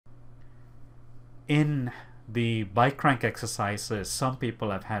in the bike crank exercises, some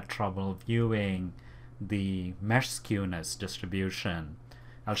people have had trouble viewing the mesh skewness distribution.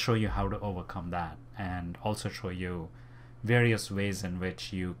 I'll show you how to overcome that and also show you various ways in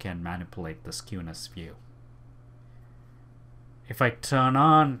which you can manipulate the skewness view. If I turn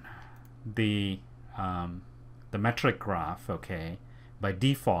on the metric graph, okay, by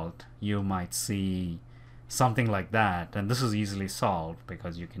default you might see something like that, and this is easily solved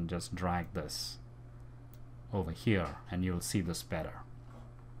because you can just drag this over here and you'll see this better.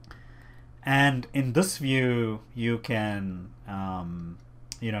 And in this view you can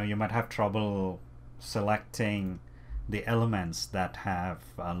you might have trouble selecting the elements that have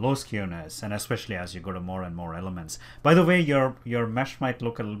low skewness, and especially as you go to more and more elements. By the way, your mesh might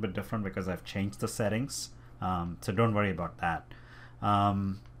look a little bit different because I've changed the settings, so don't worry about that.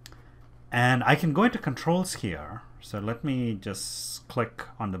 And I can go into controls here, so let me just click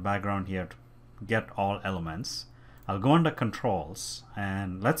on the background here to get all elements. I'll go under controls,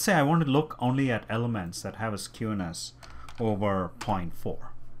 and let's say I want to look only at elements that have a skewness over 0.4.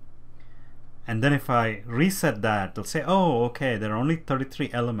 And then if I reset that, it'll say, oh, okay, there are only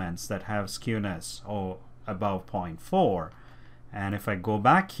 33 elements that have skewness above 0.4. And if I go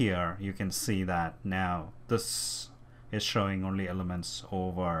back here, you can see that now this is showing only elements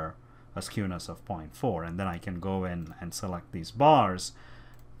over a skewness of 0.4. And then I can go in and select these bars,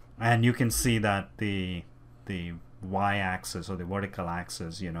 and you can see that the y-axis or the vertical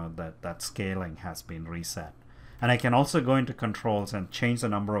axis, that scaling has been reset. And I can also go into controls and change the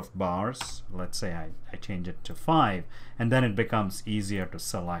number of bars. Let's say I change it to 5, and then it becomes easier to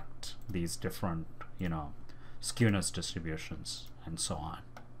select these different, skewness distributions and so on.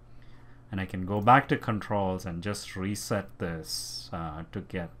 And I can go back to controls and just reset this to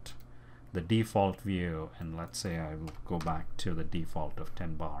get the default view, and let's say I will go back to the default of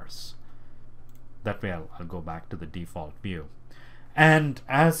 10 bars. That way I'll go back to the default view. And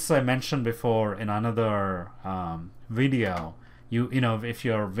as I mentioned before in another video, if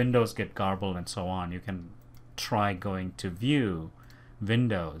your windows get garbled and so on, you can try going to View,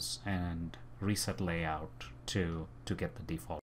 Windows, and Reset Layout to get the default